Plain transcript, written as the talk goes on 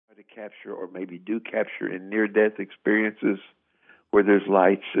capture or maybe do capture in near-death experiences where there's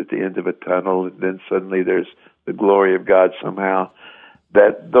lights at the end of a tunnel and then suddenly there's the glory of God somehow.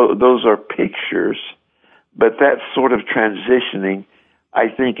 Those are pictures, but that sort of transitioning, I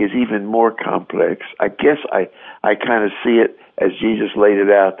think, is even more complex. I guess I kind of see it as Jesus laid it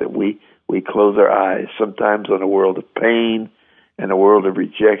out, that we close our eyes sometimes on a world of pain and a world of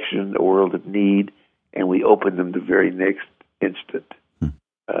rejection, a world of need, and we open them the very next instant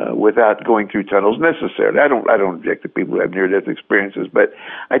without going through tunnels necessarily. I don't object to people who have near-death experiences, but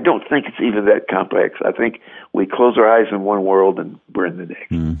I don't think it's even that complex. I think we close our eyes in one world and we're in the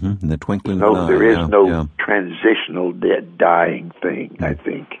next. Mm-hmm. In the twinkling of an eye. There is no transitional dying thing, I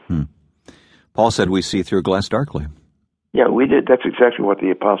think. Paul said we see through a glass darkly. Yeah, we did. That's exactly what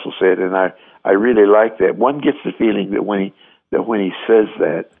the apostle said, and I really like that. One gets the feeling that when he says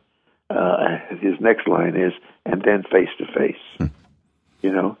that, his next line is, and then face to face.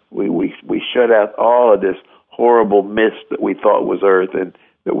 You know, we shut out all of this horrible mist that we thought was earth and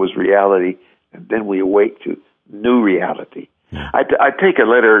that was reality, and then we awake to new reality. I take a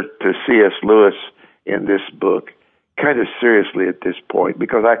letter to C.S. Lewis in this book kind of seriously at this point,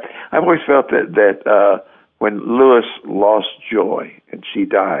 because I've always felt that when Lewis lost Joy and she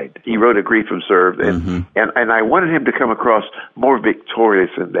died, he wrote A Grief Observed, and I wanted him to come across more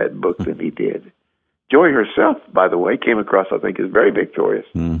victorious in that book than he did. Joy herself, by the way, came across, I think, as very victorious.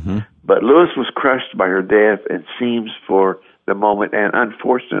 But Lewis was crushed by her death and seems for the moment, and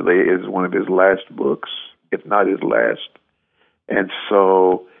unfortunately is one of his last books, if not his last. And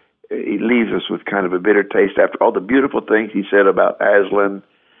so he leaves us with kind of a bitter taste after all the beautiful things he said about Aslan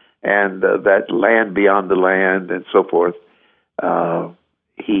and that land beyond the land and so forth.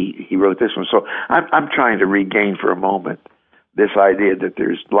 He wrote this one. So I'm trying to regain for a moment this idea that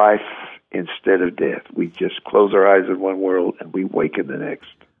there's life instead of death. We just close our eyes in one world and we wake in the next.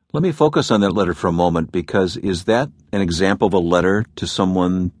 Let me focus on that letter for a moment, because is that an example of a letter to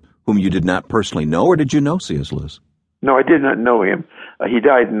someone whom you did not personally know, or did you know C.S. Lewis? No, I did not know him. He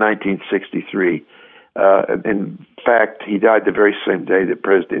died in 1963. In fact, he died the very same day that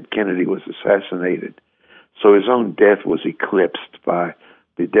President Kennedy was assassinated. So his own death was eclipsed by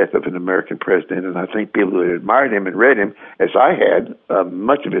the death of an American president, and I think people who had admired him and read him, as I had,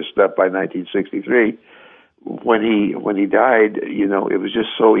 much of his stuff by 1963, when he died, you know, it was just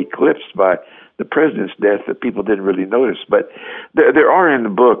so eclipsed by the president's death that people didn't really notice. But there are in the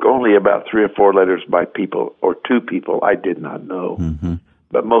book only about 3 or 4 letters by people, or 2 people I did not know.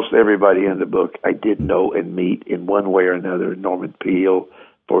 But most everybody in the book I did know and meet in one way or another. Norman Peale,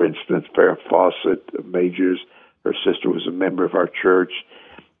 for instance, Farrah Fawcett, Majors, her sister was a member of our church.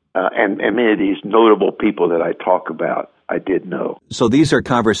 And many of these notable people that I talk about, I did know. So these are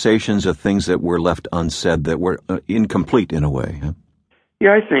conversations of things that were left unsaid, that were incomplete in a way. Huh?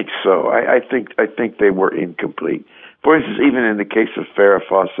 Yeah, I think so. I think they were incomplete. For instance, even in the case of Farrah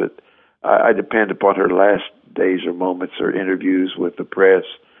Fawcett, I depend upon her last days or moments or interviews with the press,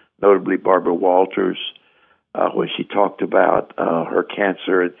 notably Barbara Walters, when she talked about her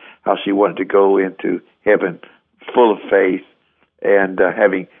cancer and how she wanted to go into heaven full of faith, and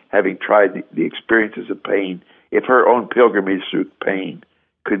having tried the experiences of pain, if her own pilgrimage through pain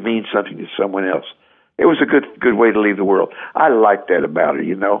could mean something to someone else, it was a good way to leave the world. I like that about her,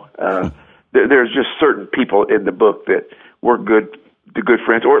 you know. There's just certain people in the book that were good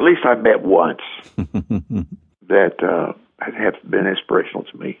friends, or at least I met once, that have been inspirational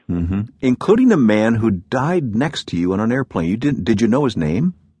to me. Including a man who died next to you on an airplane. Did you know his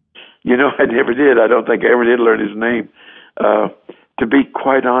name? You know, I never did. I don't think I ever did learn his name. To be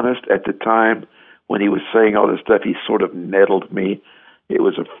quite honest, at the time when he was saying all this stuff, he sort of nettled me. It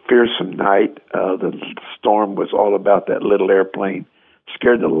was a fearsome night. The storm was all about that little airplane.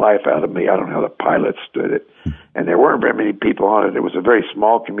 Scared the life out of me. I don't know how the pilot stood it. And there weren't very many people on it. It was a very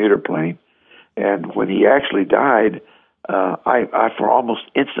small commuter plane. And when he actually died, I for almost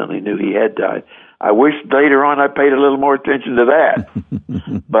instantly knew he had died. I wish later on I paid a little more attention to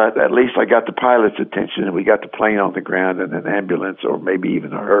that. But at least I got the pilot's attention, and we got the plane on the ground, and an ambulance or maybe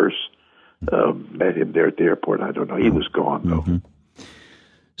even a hearse met him there at the airport. I don't know. He was gone, though.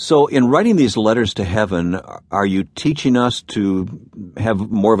 So in writing these letters to heaven, are you teaching us to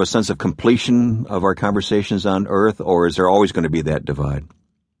have more of a sense of completion of our conversations on earth, or is there always going to be that divide?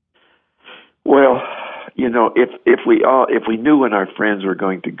 Well, you know, if we knew when our friends were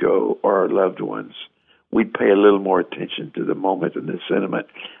going to go, or our loved ones, we'd pay a little more attention to the moment and the sentiment.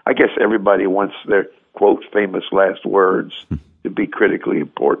 I guess everybody wants their, quote, famous last words to be critically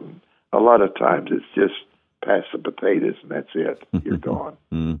important. A lot of times it's just pass the potatoes and that's it. You're gone.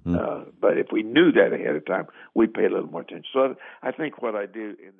 But if we knew that ahead of time, we'd pay a little more attention. So I think what I do in